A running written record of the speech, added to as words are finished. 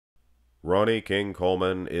Ronnie King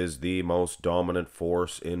Coleman is the most dominant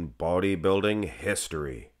force in bodybuilding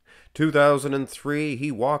history. 2003,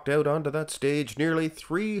 he walked out onto that stage nearly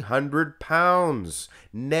 300 pounds.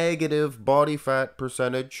 Negative body fat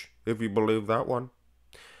percentage, if you believe that one.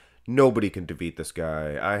 Nobody can defeat this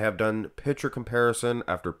guy. I have done picture comparison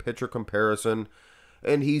after picture comparison,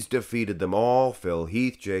 and he's defeated them all. Phil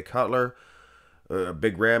Heath, Jay Cutler,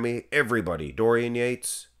 Big Rammy, everybody, Dorian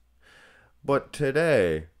Yates. But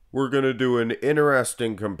today, we're going to do an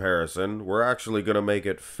interesting comparison. We're actually going to make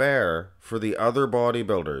it fair for the other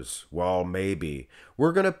bodybuilders. Well, maybe.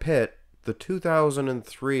 We're going to pit the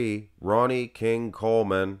 2003 Ronnie King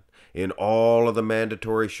Coleman in all of the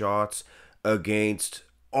mandatory shots against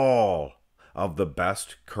all of the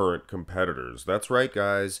best current competitors. That's right,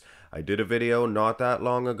 guys. I did a video not that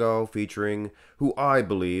long ago featuring who I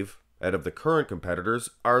believe out of the current competitors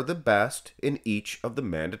are the best in each of the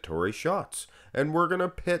mandatory shots. And we're going to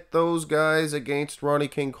pit those guys against Ronnie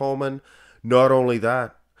King Coleman. Not only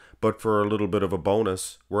that, but for a little bit of a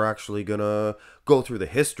bonus, we're actually going to go through the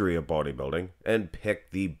history of bodybuilding and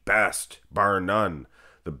pick the best, bar none,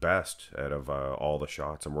 the best out of all the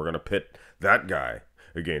shots. And we're going to pit that guy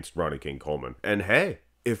against Ronnie King Coleman. And hey,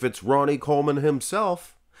 if it's Ronnie Coleman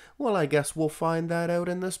himself, well, I guess we'll find that out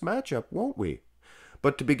in this matchup, won't we?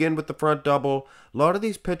 But to begin with the front double, a lot of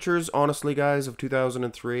these pictures, honestly, guys, of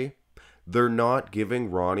 2003, they're not giving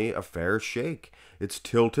Ronnie a fair shake. It's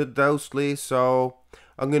tilted thosely, so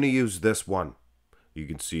I'm going to use this one. You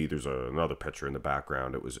can see there's another picture in the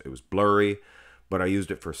background. It was blurry, but I used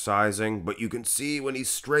it for sizing. But you can see when he's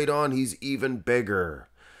straight on, he's even bigger.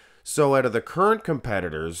 So out of the current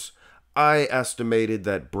competitors, I estimated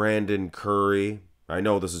that Brandon Curry, I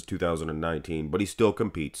know this is 2019, but he still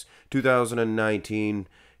competes. 2019,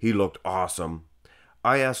 he looked awesome.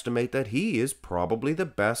 I estimate that he is probably the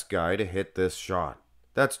best guy to hit this shot.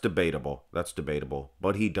 That's debatable.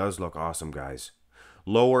 But he does look awesome, guys.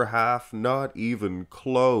 Lower half, not even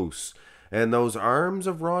close. And those arms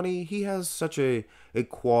of Ronnie, he has such a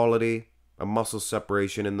quality, a muscle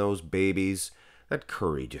separation in those babies that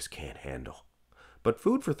Curry just can't handle. But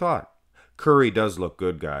food for thought. Curry does look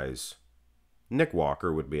good, guys. Nick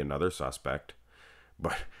Walker would be another suspect.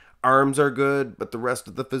 But arms are good, but the rest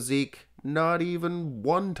of the physique, not even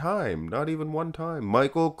one time.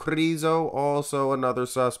 Michael Crizo, also another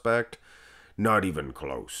suspect. Not even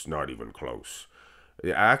close.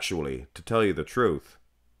 Actually, to tell you the truth,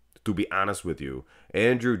 to be honest with you,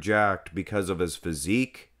 Andrew Jacked, because of his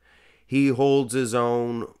physique, he holds his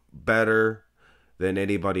own better than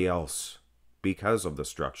anybody else. Because of the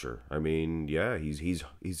structure. I mean, yeah, he's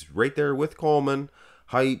right there with Coleman.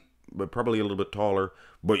 Height, but probably a little bit taller.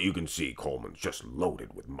 But you can see Coleman's just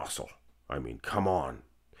loaded with muscle. I mean, come on.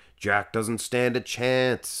 Jack doesn't stand a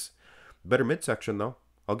chance. Better midsection, though.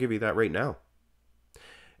 I'll give you that right now.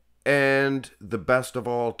 And the best of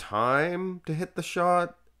all time to hit the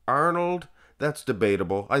shot, Arnold, that's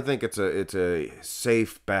debatable. I think it's a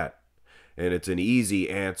safe bet. And it's an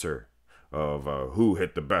easy answer of who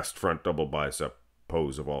hit the best front double bicep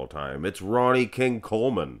pose of all time. It's Ronnie King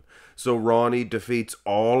Coleman. So Ronnie defeats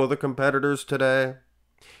all of the competitors today.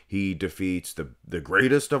 He defeats the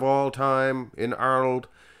greatest of all time in Arnold.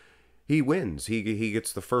 He wins. He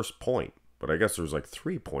gets the first point. But I guess there's like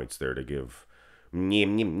 3 points there to give.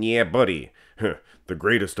 Yeah, buddy. The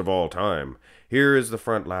greatest of all time. Here is the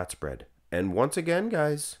front lat spread. And once again,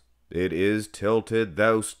 guys, it is tilted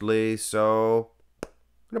thosely, so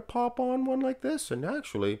I'm going to pop on one like this, and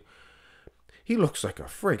actually, he looks like a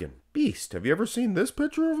friggin' beast. Have you ever seen this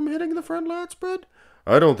picture of him hitting the front lat spread?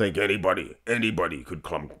 I don't think anybody could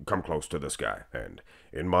come close to this guy. And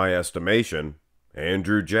in my estimation,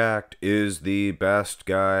 Andrew Jacked is the best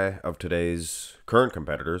guy of today's current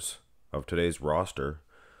competitors, of today's roster,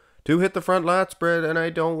 to hit the front lat spread, and I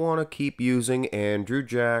don't want to keep using Andrew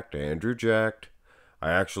Jacked. I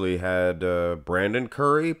actually had Brandon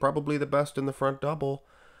Curry, probably the best in the front double.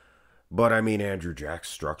 But I mean Andrew Jack's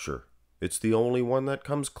structure. It's the only one that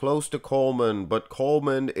comes close to Coleman, but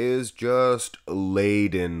Coleman is just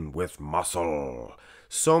laden with muscle.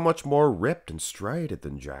 So much more ripped and striated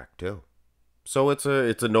than Jack, too. So it's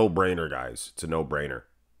a no-brainer, guys. It's a no-brainer.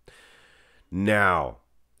 Now,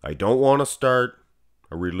 I don't want to start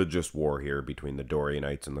a religious war here between the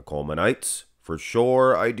Dorianites and the Colemanites. For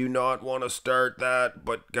sure, I do not want to start that,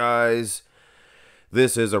 but guys,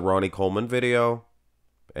 this is a Ronnie Coleman video.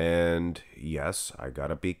 And yes, I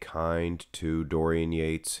gotta be kind to Dorian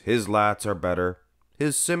Yates. His lats are better.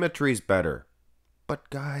 His symmetry's better. But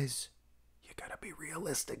guys, you gotta be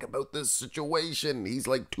realistic about this situation. He's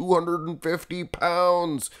like 250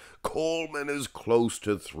 pounds. Coleman is close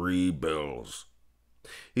to 3 bills.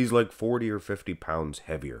 He's like 40 or 50 pounds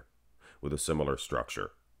heavier with a similar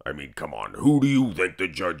structure. I mean, come on, who do you think the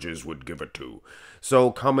judges would give it to? So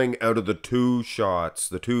coming out of the two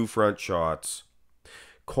front shots,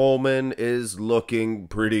 Coleman is looking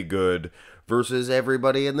pretty good versus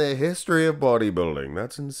everybody in the history of bodybuilding.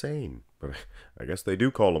 That's insane. But I guess they do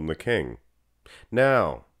call him the king.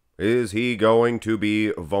 Now, is he going to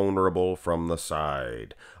be vulnerable from the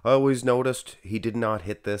side? I always noticed he did not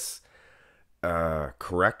hit this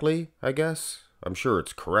correctly, I guess. I'm sure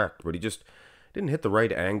it's correct, but he just didn't hit the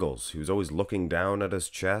right angles. He was always looking down at his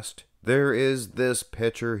chest. There is this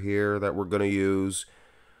picture here that we're going to use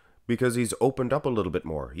because he's opened up a little bit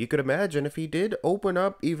more. You could imagine if he did open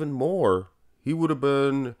up even more, he would have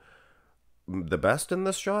been the best in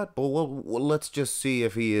this shot. But let's just see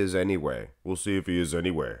if he is anyway. We'll see if he is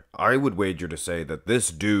anyway. I would wager to say that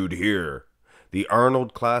this dude here, the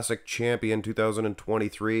Arnold Classic champion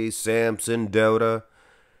 2023, Samson Dauda,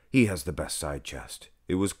 he has the best side chest.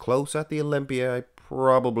 It was close at the Olympia. I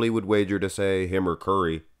probably would wager to say him or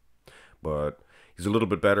Curry, but he's a little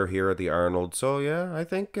bit better here at the Arnold. So yeah, I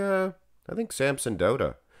think Samson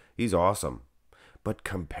Dauda, he's awesome. But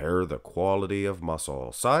compare the quality of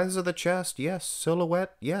muscle, size of the chest, yes.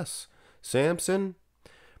 Silhouette, yes. Samson,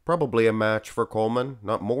 probably a match for Coleman.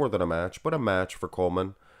 Not more than a match, but a match for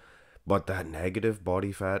Coleman. But that negative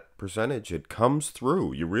body fat percentage, it comes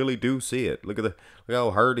through. You really do see it. Look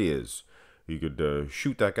how hard he is. You could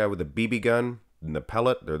shoot that guy with a BB gun, and the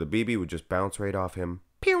pellet or the BB would just bounce right off him.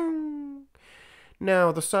 Pew!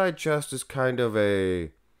 Now, the side chest is kind of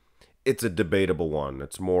it's a debatable one.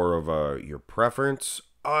 It's more of your preference.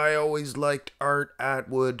 I always liked Art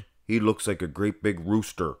Atwood. He looks like a great big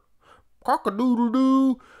rooster.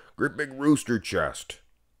 Cock-a-doodle-doo! Great big rooster chest.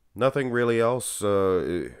 Nothing really else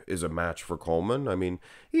is a match for Coleman. I mean,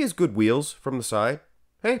 he has good wheels from the side.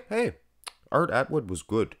 Hey, Art Atwood was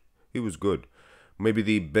good. He was good. Maybe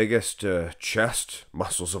the biggest chest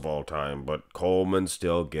muscles of all time, but Coleman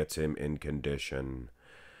still gets him in condition.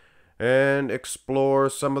 And explore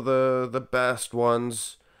some of the best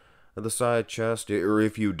ones of the side chest. Or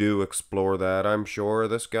if you do explore that, I'm sure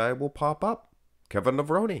this guy will pop up. Kevin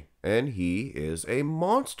Ronnie. And he is a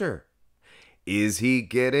monster. Is he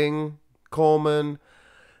getting Coleman?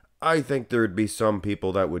 I think there'd be some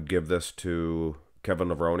people that would give this to Kevin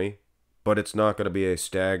Ronnie. But it's not going to be a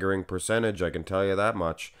staggering percentage, I can tell you that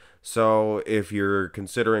much. So if you're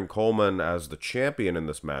considering Coleman as the champion in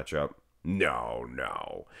this matchup,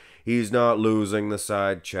 no. He's not losing the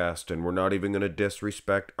side chest, and we're not even going to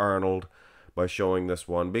disrespect Arnold by showing this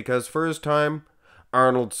one. Because for his time,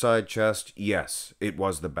 Arnold's side chest, yes, it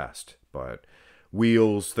was the best. But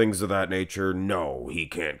wheels, things of that nature, no, he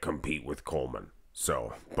can't compete with Coleman.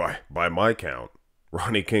 So, by my count,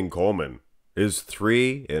 Ronnie King Coleman is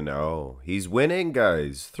 3-0. He's winning,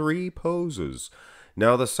 guys. 3 poses.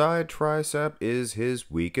 Now, the side tricep is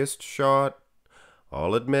his weakest shot.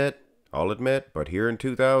 I'll admit, but here in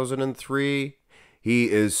 2003, he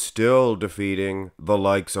is still defeating the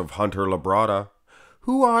likes of Hunter Labrada,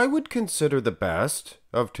 who I would consider the best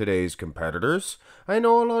of today's competitors. I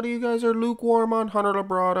know a lot of you guys are lukewarm on Hunter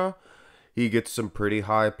Labrada. He gets some pretty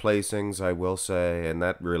high placings, I will say, and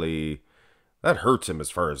that hurts him as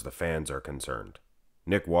far as the fans are concerned.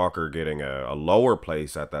 Nick Walker getting a lower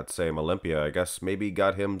place at that same Olympia, I guess maybe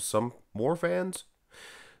got him some more fans.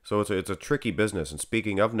 So it's a tricky business. And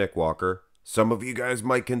speaking of Nick Walker, some of you guys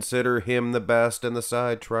might consider him the best in the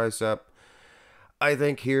side tricep. I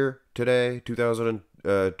think here today,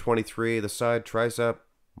 2023, the side tricep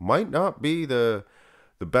might not be the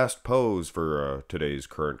best pose for today's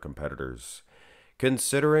current competitors.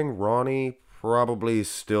 Considering Ronnie probably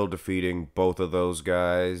still defeating both of those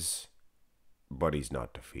guys, but he's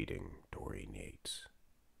not defeating Dorian Yates.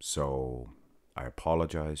 So I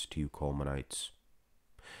apologize to you Colemanites.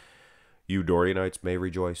 You Dorianites may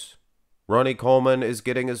rejoice. Ronnie Coleman is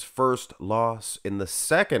getting his first loss in the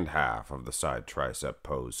second half of the side tricep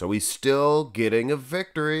pose. So he's still getting a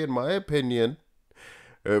victory, in my opinion,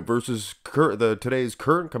 versus today's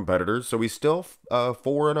current competitors. So he's still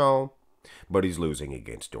 4-0, but he's losing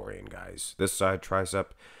against Dorian, guys. This side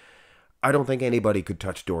tricep, I don't think anybody could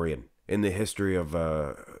touch Dorian in the history of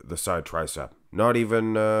the side tricep. Not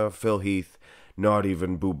even Phil Heath, not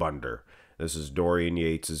even Boo Bunder. This is Dorian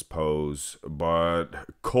Yates' pose, but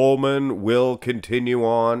Coleman will continue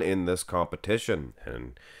on in this competition.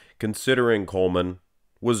 And considering Coleman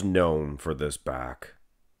was known for this back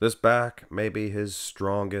may be his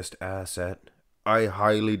strongest asset. I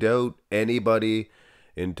highly doubt anybody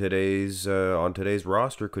in on today's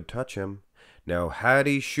roster could touch him. Now,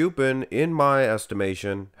 Hattie Shupin, in my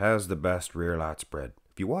estimation, has the best rear lat spread.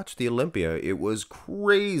 If you watch the Olympia, it was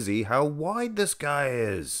crazy how wide this guy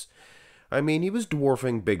is. I mean, he was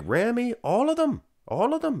dwarfing Big Ramy, all of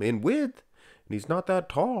them in width. And he's not that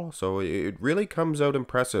tall, so it really comes out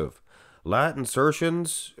impressive. Lat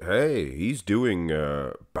insertions, hey, he's doing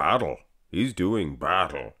battle. He's doing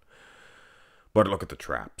battle. But look at the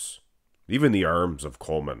traps. Even the arms of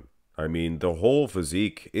Coleman. I mean, the whole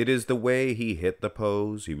physique, it is the way he hit the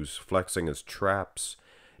pose. He was flexing his traps.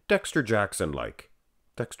 Dexter Jackson-like.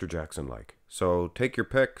 So take your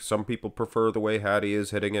pick. Some people prefer the way Hattie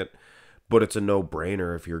is hitting it. But it's a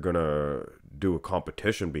no-brainer if you're going to do a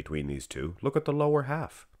competition between these two. Look at the lower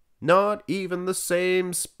half. Not even the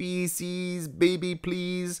same species, baby,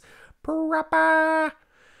 please. Parappa.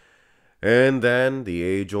 And then the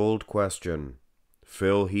age-old question.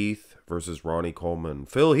 Phil Heath versus Ronnie Coleman.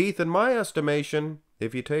 Phil Heath, in my estimation,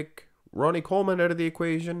 if you take Ronnie Coleman out of the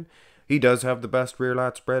equation, he does have the best rear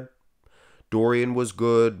lat spread. Dorian was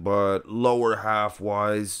good, but lower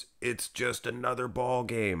half-wise, it's just another ball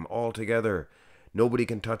game altogether. Nobody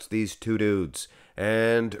can touch these two dudes.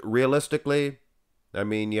 And realistically, I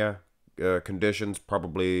mean, yeah, conditions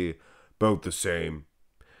probably about the same.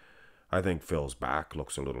 I think Phil's back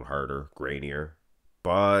looks a little harder, grainier.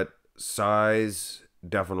 But size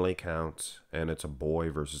definitely counts, and it's a boy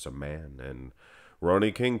versus a man, and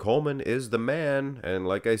Ronnie King Coleman is the man, and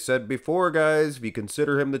like I said before, guys, if you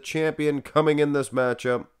consider him the champion coming in this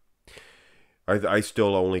matchup, I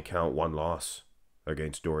still only count one loss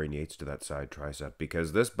against Dorian Yates to that side tricep,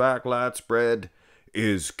 because this back lat spread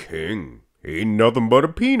is king. Ain't nothing but a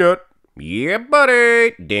peanut. Yeah,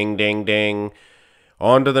 buddy. Ding, ding, ding.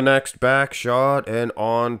 On to the next back shot, and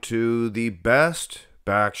on to the best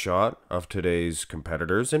back shot of today's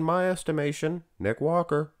competitors, in my estimation, Nick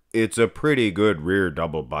Walker. It's a pretty good rear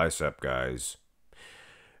double bicep, guys.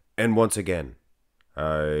 And once again,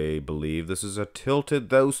 I believe this is a tilted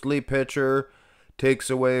Thousely picture. Takes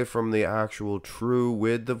away from the actual true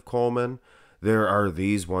width of Coleman. There are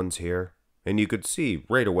these ones here. And you could see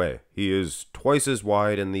right away, he is twice as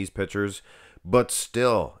wide in these pictures. But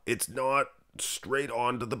still, it's not straight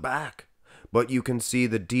on to the back. But you can see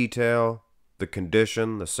the detail, the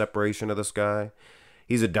condition, the separation of this guy.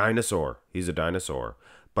 He's a dinosaur. He's a dinosaur.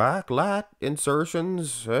 Back lat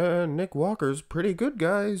insertions, Nick Walker's pretty good,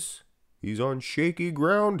 guys. He's on shaky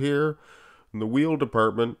ground here in the wheel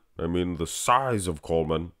department. I mean, the size of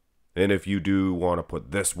Coleman. And if you do want to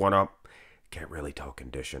put this one up, can't really tell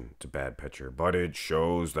condition. It's a bad picture, but it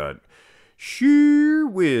shows that sheer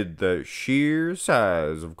width, the sheer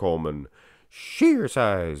size of Coleman. Sheer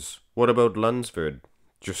size. What about Lunsford?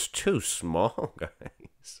 Just too small,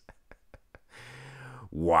 guys.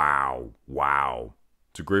 Wow.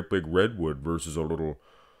 It's a great big redwood versus a little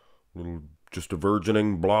just a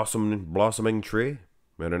virgining blossoming tree.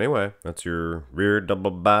 And anyway, that's your rear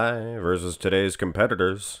double bi versus today's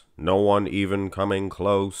competitors. No one even coming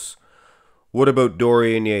close. What about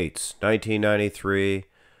Dorian Yates, 1993,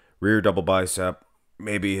 rear double bicep,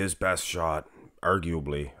 maybe his best shot,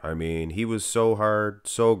 arguably. I mean, he was so hard,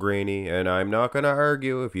 so grainy, and I'm not going to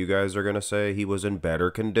argue if you guys are going to say he was in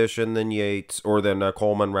better condition than Yates, or than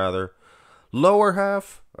Coleman, rather. Lower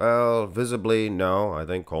half, well, visibly, no, I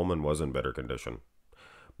think Coleman was in better condition.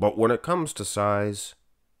 But when it comes to size,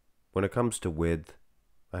 when it comes to width,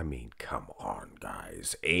 I mean, come on,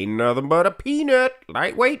 guys. Ain't nothing but a peanut.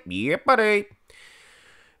 Lightweight, yeah, buddy.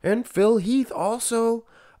 And Phil Heath also,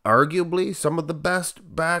 arguably, some of the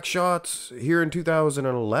best back shots here in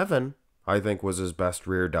 2011, I think was his best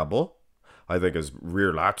rear double. I think his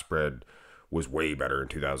rear lat spread was way better in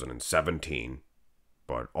 2017.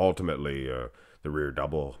 But ultimately, the rear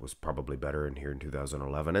double was probably better in here in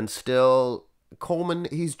 2011. And still, Coleman,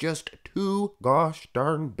 he's just too gosh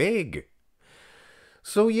darn big.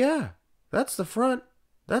 So yeah, that's the front,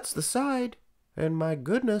 that's the side, and my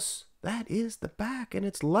goodness, that is the back, and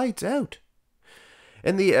it's lights out.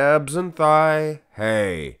 And the abs and thigh,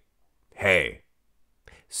 hey,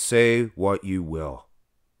 say what you will.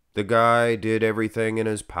 The guy did everything in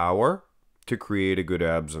his power to create a good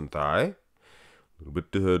abs and thigh. A little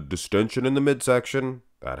bit of distension in the midsection.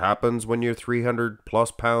 That happens when you're 300 plus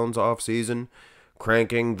pounds off season,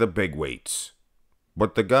 cranking the big weights.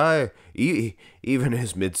 But the guy, even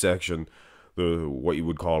his midsection, what you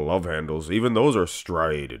would call love handles, even those are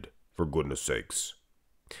striated, for goodness sakes.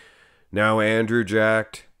 Now Andrew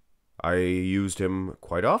jacked. I used him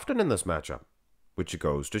quite often in this matchup, which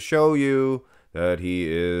goes to show you that he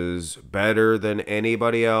is better than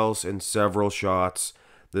anybody else in several shots,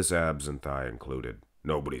 this abs and thigh included.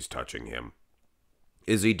 Nobody's touching him.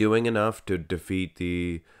 Is he doing enough to defeat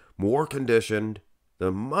the more conditioned,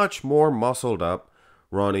 the much more muscled up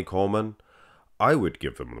Ronnie Coleman? I would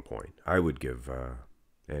give them the point. I would give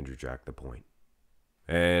Andrew Jack the point.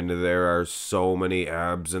 And there are so many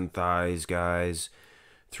abs and thighs guys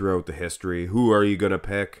throughout the history. Who are you going to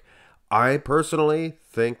pick? I personally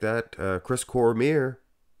think that Chris Cormier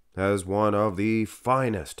has one of the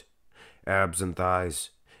finest abs and thighs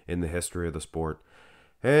in the history of the sport.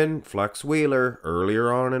 And Flex Wheeler,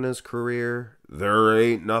 earlier on in his career, there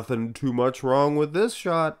ain't nothing too much wrong with this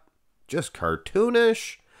shot. Just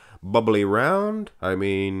cartoonish, bubbly round, I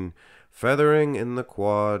mean, feathering in the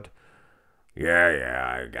quad.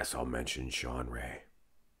 Yeah, I guess I'll mention Sean Ray.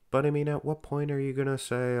 But I mean, at what point are you going to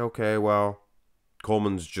say, okay, well,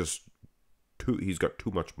 Coleman's just he's got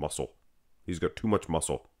too much muscle. He's got too much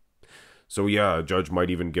muscle. So yeah, a judge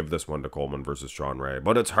might even give this one to Coleman versus Sean Ray.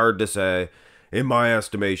 But it's hard to say. In my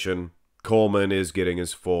estimation, Coleman is getting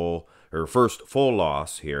his first full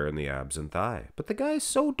loss here in the abs and thigh. But the guy's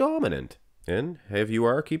so dominant. And if you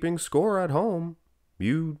are keeping score at home,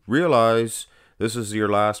 you realize this is your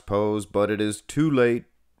last pose, but it is too late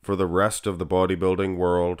for the rest of the bodybuilding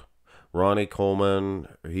world. Ronnie Coleman,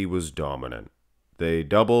 he was dominant. They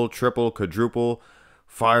double, triple, quadruple,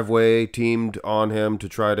 five-way teamed on him to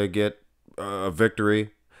try to get a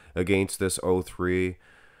victory against this 03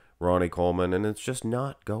 Ronnie Coleman, and it's just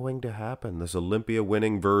not going to happen. This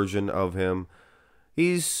Olympia-winning version of him,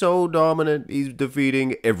 he's so dominant, he's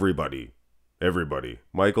defeating everybody.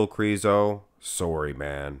 Michael Crezo, sorry,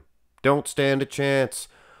 man. Don't stand a chance.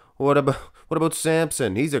 What about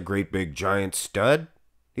Samson? He's a great big giant stud.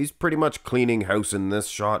 He's pretty much cleaning house in this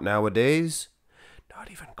shot nowadays.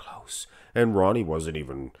 Not even close. And Ronnie I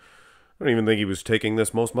don't even think he was taking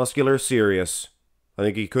this most muscular serious. I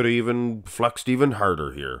think he could have even flexed even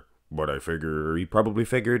harder here. But he probably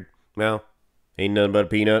figured, well, ain't nothing but a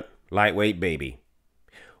peanut, lightweight baby.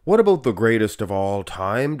 What about the greatest of all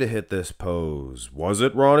time to hit this pose? Was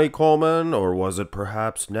it Ronnie Coleman, or was it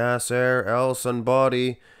perhaps Nasser El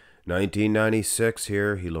Sanbadi? 1996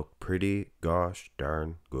 here, he looked pretty gosh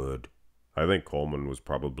darn good. I think Coleman was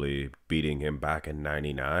probably beating him back in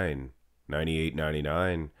 98,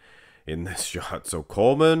 99 in this shot. So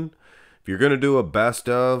Coleman, if you're going to do a best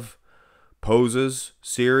of poses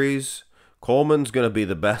series, Coleman's going to be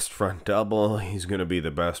the best front double. He's going to be the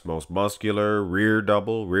best most muscular rear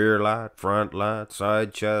double, rear lat, front lat,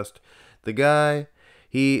 side chest. The guy,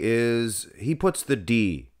 he puts the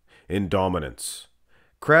D in dominance.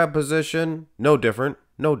 Crab position, no different.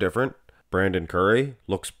 Brandon Curry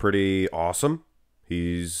looks pretty awesome.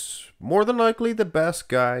 He's more than likely the best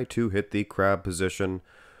guy to hit the crab position.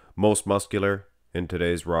 Most muscular in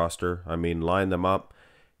today's roster. I mean, line them up.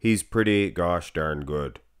 He's pretty gosh darn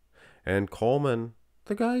good. And Coleman,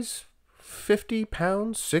 the guy's 50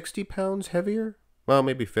 pounds, 60 pounds heavier? Well,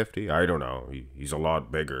 maybe 50. I don't know. He's a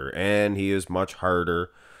lot bigger. And he is much harder,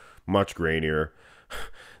 much grainier.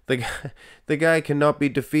 The guy cannot be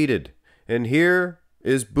defeated. And here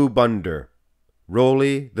is Boobunder,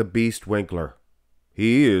 Rolly the Beast Winkler.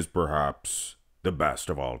 He is perhaps the best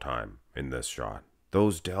of all time in this shot.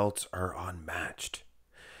 Those delts are unmatched.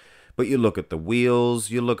 But you look at the wheels,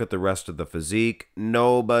 you look at the rest of the physique,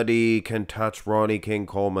 nobody can touch Ronnie King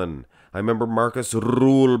Coleman. I remember Marcus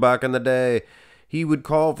Rule back in the day. He would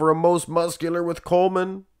call for a most muscular with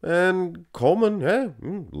Coleman, and Coleman,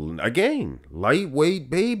 again, lightweight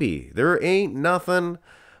baby. There ain't nothing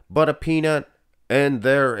but a peanut, and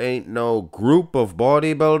there ain't no group of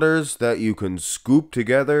bodybuilders that you can scoop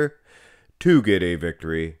together to get a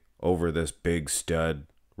victory over this big stud.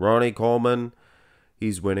 Ronnie Coleman,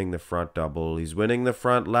 he's winning the front double. He's winning the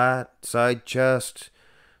front lat, side chest,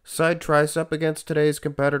 side tricep against today's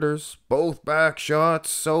competitors. Both back shots,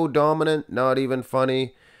 so dominant, not even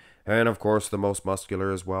funny. And of course, the most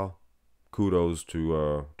muscular as well. Kudos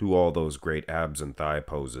to all those great abs and thigh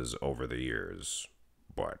poses over the years.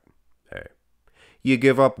 But, hey, you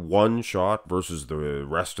give up one shot versus the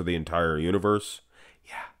rest of the entire universe?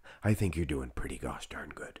 Yeah, I think you're doing pretty gosh darn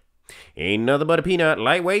good. Ain't nothing but a peanut,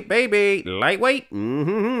 lightweight, baby, lightweight.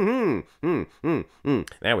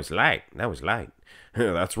 That was light.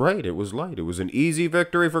 That's right, it was light. It was an easy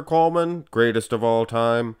victory for Coleman, greatest of all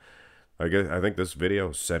time. I think this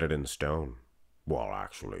video set it in stone. Well,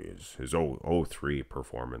 actually, his 03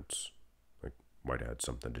 performance might have had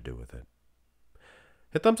something to do with it.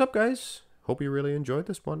 Hit thumbs up, guys. Hope you really enjoyed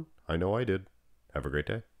this one. I know I did. Have a great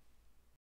day.